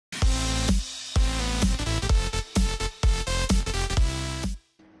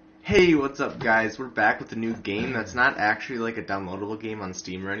Hey, what's up, guys? We're back with a new game that's not actually like a downloadable game on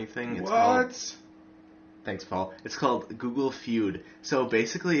Steam or anything. It's called... Thanks, Paul. It's called Google Feud. So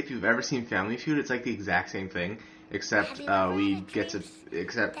basically, if you've ever seen Family Feud, it's like the exact same thing, except we get to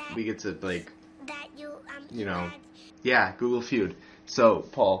like, yeah, Google Feud. So,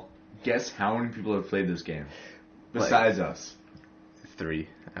 Paul, guess how many people have played this game besides us? 3.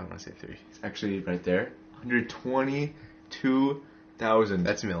 I want to say 3. It's actually right there. 122,000.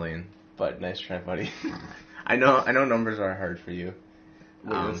 That's a million. But nice try, buddy. I know numbers are hard for you.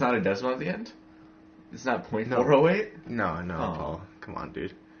 Wait, that's not a decimal at the end? It's not .408? No, Paul. Come on,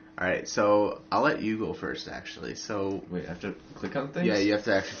 dude. Alright, so I'll let you go first, actually. So wait, I have to click on things? Yeah, you have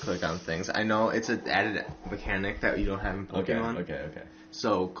to actually click on things. I know it's an added mechanic that you don't have in Pokemon. Okay.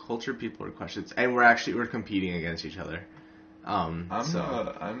 So, culture, people, or questions. And we're competing against each other. I'm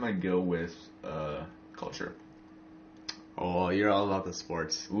gonna go with culture. Oh, you're all about the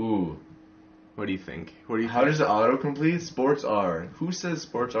sports. Ooh. What do you think? How does it autocomplete? Sports are. Who says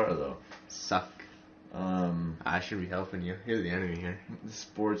sports are, though? Suck. I should be helping you. You're the enemy here.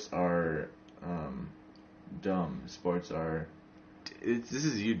 Sports are, dumb. Sports are... This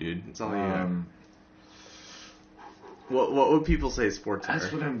is you, dude. It's all you. What would people say sports are?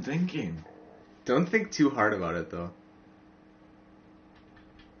 That's what I'm thinking. Don't think too hard about it, though.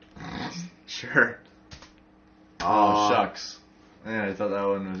 Sure. Oh, shucks. Man, I thought that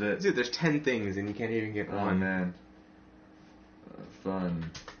one was it. Dude, there's 10 things and you can't even get one. Oh, man.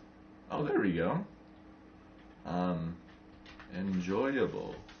 Fun. Oh, there we go.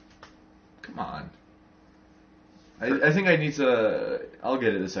 Enjoyable. Come on. I think I need to... I'll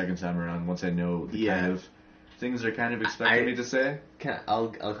get it the second time around once I know the kind of things they're kind of expecting me to say.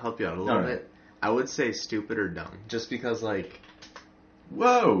 I'll help you out a little bit. I would say stupid or dumb. Just because, like...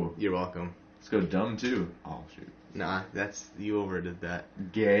 Whoa! You're welcome. Let's go dumb, too. Oh, shoot. Nah, you overdid that.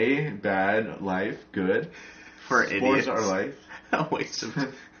 Gay, bad, life, good. For sports idiots. Are life. A waste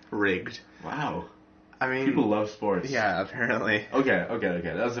of rigged. Wow. I mean... People love sports. Yeah, apparently. Okay.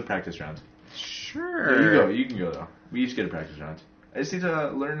 That was a practice round. Sure. There you go. You can go, though. We each get a practice round. I just need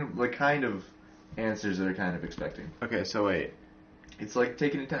to learn the kind of answers that they're kind of expecting. Okay, so wait. It's like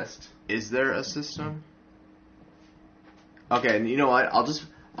taking a test. Is there a system? Okay, and you know what? I'll do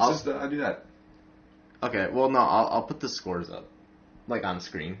that. Okay, well, no, I'll put the scores up, like, on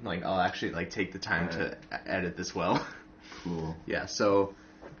screen. Like, I'll actually, like, take the time to edit this well. Cool. Yeah, so,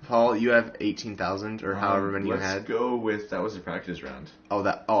 Paul, you have 18,000, or however many you had. Let's go with, that was a practice round. Oh,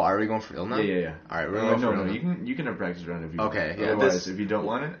 are we going for real now? Yeah. Alright, we're going for real now. You can have practice round if you want. Okay, yeah. Otherwise, if you don't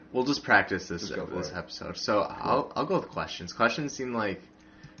want it... We'll just practice this episode. So, cool. I'll go with questions. Questions seem like...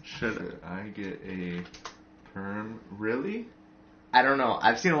 Should I get a perm? Really? I don't know.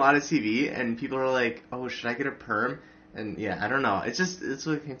 I've seen a lot of TV, and people are like, "Oh, should I get a perm?" And yeah, I don't know. It's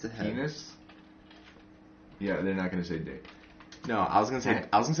what came to head. Penis? Yeah, they're not gonna say dick. No, I was gonna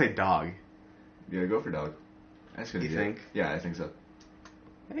say dog. Yeah, go for dog. That's gonna be. You think? Yeah, I think so.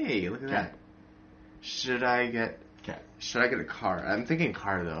 Hey, look at that. Should I get cat? Should I get a car? I'm thinking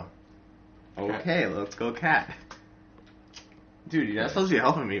car though. Cat. Okay, let's go cat. Dude, you're not supposed to be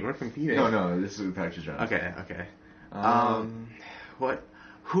helping me. We're competing. No, this is a practice round. Okay. What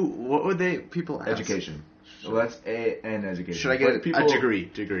would people ask? Education. Well, that's an education. Should I get a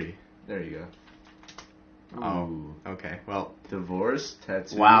degree? There you go. Oh, okay. Well, divorce,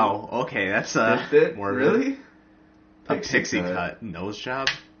 tattoo. Wow. Okay, that's Fitbit. More really. A pixie cut, nose job.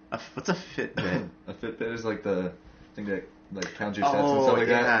 What's a Fitbit? A Fitbit is like the thing that like counts your steps and stuff like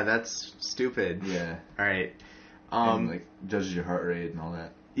that. Yeah, that's stupid. Yeah. All right. And like judges your heart rate and all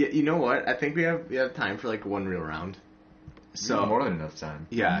that. Yeah, you know what? I think we have time for like one real round. So more than enough time.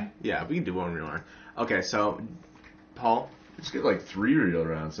 Yeah, we can do one real round. Okay, so Paul, let's get like 3 real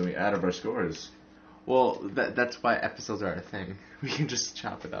rounds, so we add up our scores. Well, that's why episodes are a thing. We can just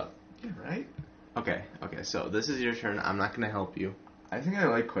chop it up. Yeah, right. Okay. So this is your turn. I'm not gonna help you. I think I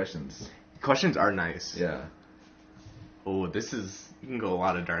like questions. Questions are nice. Yeah. Oh, you can go a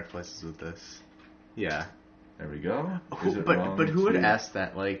lot of dark places with this. Yeah. There we go. But who would ask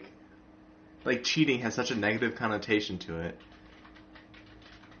that? Like cheating has such a negative connotation to it.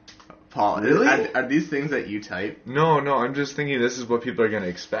 Paul, really? Are these things that you type? No, I'm just thinking this is what people are gonna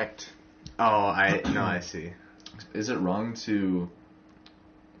expect. Oh, I see. Is it wrong to...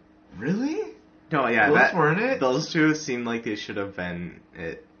 Really? No, yeah, those weren't it? Those two seem like they should have been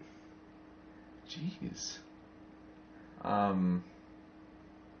it. Jeez. Man,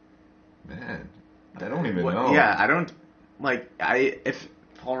 I don't even know. Yeah, I don't... Like,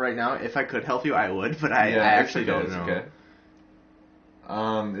 Paul, right now, if I could help you, I would, but I actually don't know. Okay.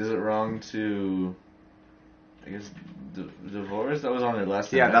 Is it wrong to I guess divorce. That was on their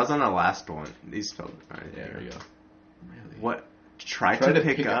last. Yeah, that was on the last one. They spelled it right. Yeah, there we go. Really? What? Try to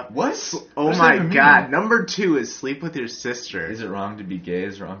pick up. What? Oh what my god! Number 2 is sleep with your sister. Is it wrong to be gay?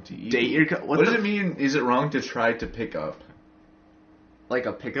 Is it wrong to eat? Date your. What does it mean? Is it wrong to try to pick up? Like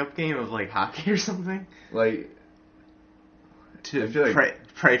a pickup game of like hockey or something? Like. To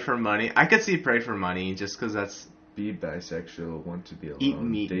pray for money. I could see pray for money just because that's. Be bisexual. Want to be alone. Eat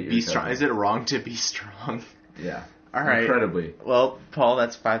meat. Be strong. Is it wrong to be strong? Yeah. All right. Incredibly. Well, Paul,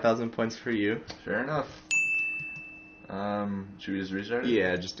 that's 5,000 points for you. Fair enough. Should we just restart it?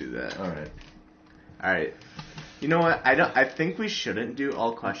 Yeah, just do that. All right. You know what? I think we shouldn't do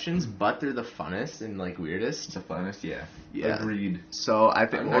all questions, but they're the funnest and like weirdest. The funnest, yeah. Yeah. Agreed. So I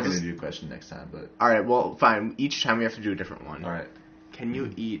think I'm not gonna do a question next time, but. All right. Well, fine. Each time we have to do a different one. All right. Can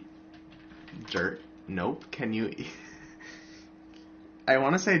you eat dirt? Nope. Can you eat? I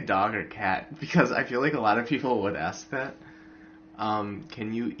want to say dog or cat because I feel like a lot of people would ask that.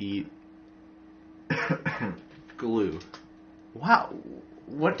 Can you eat glue? Wow.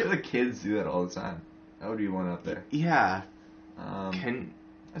 What do the kids do that all the time? That would be one up there. Yeah. I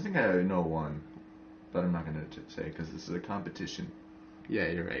think I know one, but I'm not going to say because this is a competition. Yeah,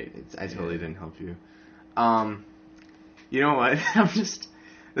 you're right. I totally didn't help you. You know what? I'm just...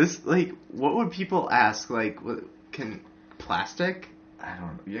 what would people ask? Like, what, can... Plastic? I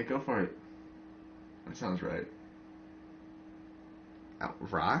don't know. Yeah, go for it. That sounds right.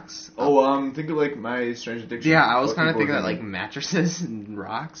 Rocks? Think of like My Strange Addiction. Yeah, I was kind of thinking that like mattresses and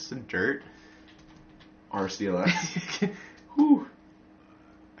rocks and dirt. RCLS. Whew.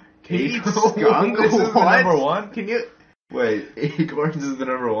 Can you eat skunk? This is the number one? Can you... Wait, acorns is the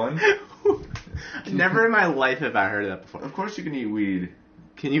number one? Never in my life have I heard of that before. Of course you can eat weed.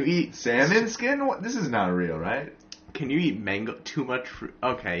 Can you eat... Salmon skin? What? This is not real, right? Can you eat mango? Too much fruit?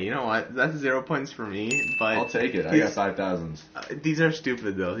 Okay, you know what? That's 0 points for me, but... I'll take it. I got 5,000. These are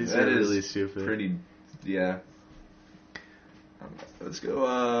stupid, though. These are really stupid. Pretty... Yeah. Let's go,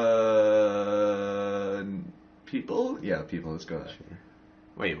 people? Yeah, people. Let's go there. Sure.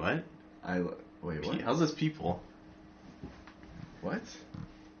 Wait, what? Wait, what? How's this people? What?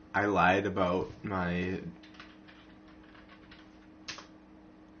 I lied about my...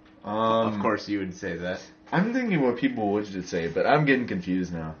 Of course you would say that. I'm thinking what people would say, but I'm getting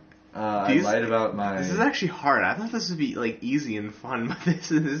confused now. I lied about my... This is actually hard. I thought this would be, like, easy and fun, but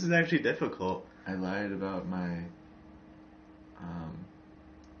this is actually difficult. I lied about my...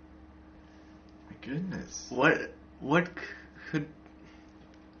 My goodness. What could...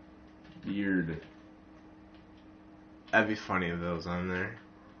 Beard. That'd be funny if that was on there.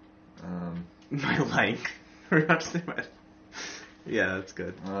 My length. Yeah, that's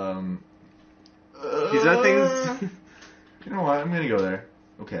good. These are things... You know what? I'm gonna go there.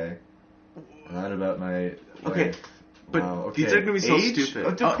 Okay. Not about my... Okay. But okay. These are gonna be so age?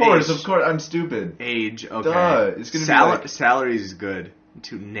 stupid. Of course, I'm stupid. Age, okay. Duh. It's gonna be salary is good.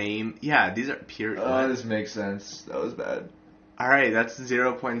 To name... Yeah, these are pure... this makes sense. That was bad. Alright, that's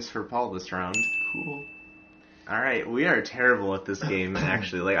 0 points for Paul this round. Cool. Alright, we are terrible at this game,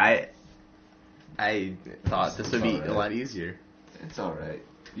 actually. Like, I thought this would be a lot easier. It's alright.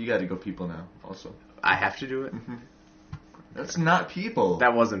 You gotta go people now, also. I have to do it? Mm-hmm. That's not people.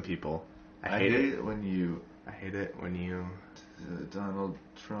 That wasn't people. I hate it when you... I hate it when you... Donald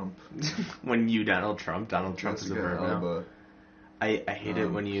Trump. When you Donald Trump. Donald Trump is a verb now. I hate it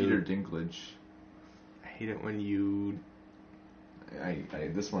when you... Peter Dinklage. I hate it when you...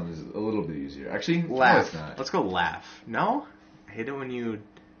 This one is a little bit easier. Actually, laugh. No, it's not. Let's go laugh. No? I hate it when you...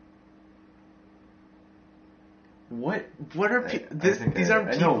 What are people? These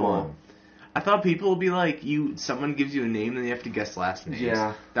aren't people. I know one. I thought people would be like, someone gives you a name and you have to guess last names.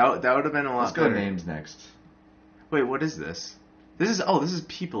 Yeah. That would have been a lot better. Let's go names next. Wait, what is this? This is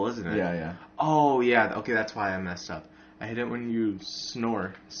people, isn't it? Yeah. Oh, yeah. Okay, that's why I messed up. I hate it when you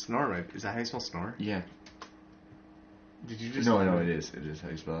snore. Snore, right? Is that how you spell snore? Yeah. Did you just... No, it is. It is how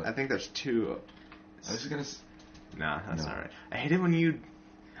you spell it. I think there's two. I was just gonna... Nah, that's not right. I hate it when you...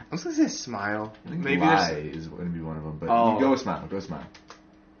 I was gonna say smile. I think maybe lie is gonna be one of them, but you go smile. Go smile.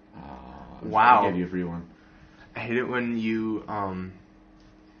 Wow. I gave you a free one. I hate it when you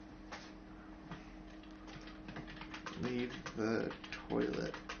leave the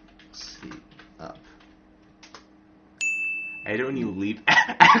toilet seat up. I hate it when you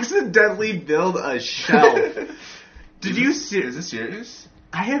accidentally build a shelf. Did you see? Is this serious?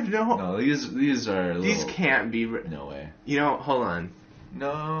 I have no. No, these are. These can't be. No way. You know, hold on.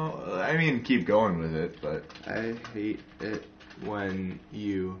 No, I mean keep going with it, but I hate it when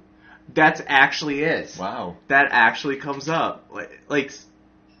you. That's actually it. Wow. That actually comes up. Like.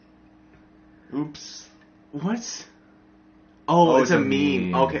 Oops. What? Oh, it's a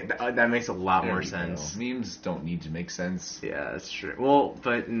meme. meme. Okay, that makes a lot There more we sense. go. Memes don't need to make sense. Yeah, that's true. Well,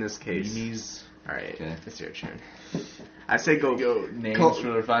 but in this case... Memes. Alright, Okay. it's your turn. I say go... Names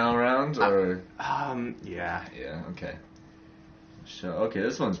for the final round, or... yeah. Yeah, okay. Okay,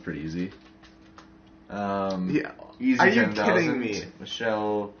 this one's pretty easy. Yeah. Easy. Are you 10,000. kidding me?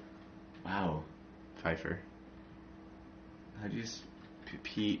 Michelle... Wow. Pfeiffer. How do you...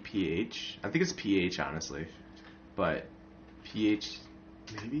 PH? I think it's PH, honestly. But PH,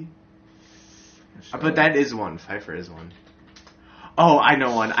 maybe? Michelle. But that is one. Pfeiffer is one. Oh, I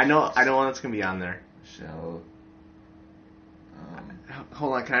know one. I know one that's going to be on there. Michelle...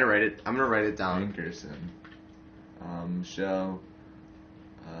 Hold on, can I write it? I'm going to write it down. Hankerson. Michelle...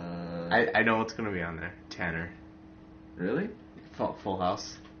 I know what's going to be on there. Tanner. Really? Full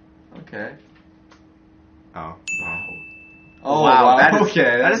House. Okay. Oh. Wow. Oh, wow. That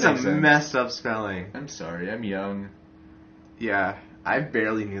is a makes sense. messed up spelling. I'm sorry, I'm young. Yeah, I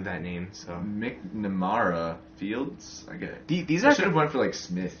barely knew that name, so. McNamara Fields? I get it. These I are should have went for like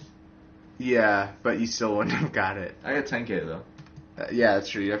Smith. Yeah, but you still wouldn't have got it. I got 10K though. Yeah, that's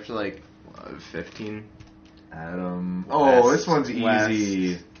true. You have to like 15. Adam. West, Oh, this one's West.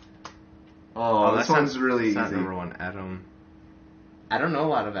 easy. Oh, this one's really easy. That's number one. Adam. I don't know a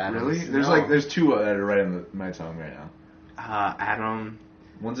lot of Adams. Really? No. There's two that are right on my tongue right now. Adam.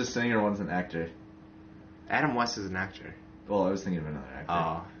 One's a singer, one's an actor. Adam West is an actor. Well, I was thinking of another actor.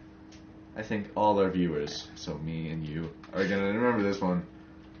 Oh. I think all our viewers, so me and you, are gonna remember this one.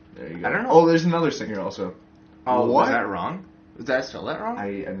 There you go. I don't know. Oh, there's another singer also. Oh, What? was that wrong? Did I spell that wrong?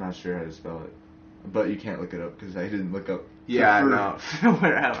 I'm not sure how to spell it, but you can't look it up because I didn't look up. Yeah, no.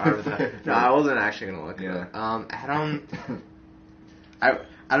 No, I wasn't actually gonna look it Yeah. up. Adam.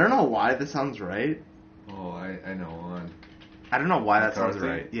 I don't know why this sounds right. Oh, I know one. I don't know why that sounds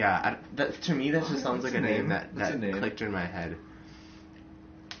McCarthy? right. Yeah, to me that just sounds What's like a a name name? What's a that name? clicked in my head.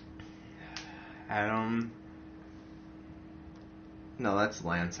 Adam. No, that's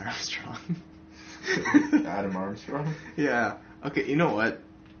Lance Armstrong. Adam Armstrong? Yeah. Okay, you know what?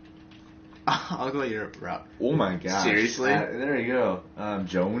 I'll go your route. Oh my gosh. Seriously? There you go.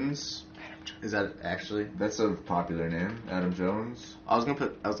 Jones? Is that actually? That's a popular name. Adam Jones. I was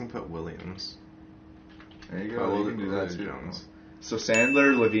gonna put Williams. There you go. Oh, You can do that Williams too. Jones. So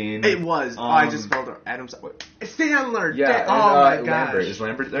Sandler, Levine. It was. I just spelled it. Adam's. Sandler. Yeah. Oh my gosh. Lambert. Is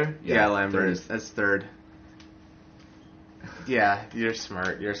Lambert there? Yeah, Lambert. third. That's third. Yeah, you're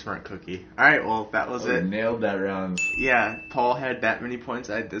smart. You're a smart cookie. All right, well, that was it. Nailed that round. Yeah, Paul had that many points.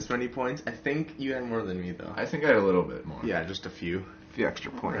 I had this many points. I think you had more than me, though. I think I had a little bit more. Yeah, just a few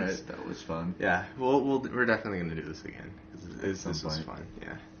extra points. Alright, that was fun. Yeah, we're definitely gonna do this again. This was Some point. fun.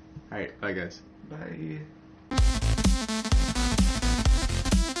 Yeah. All right, bye guys. Bye.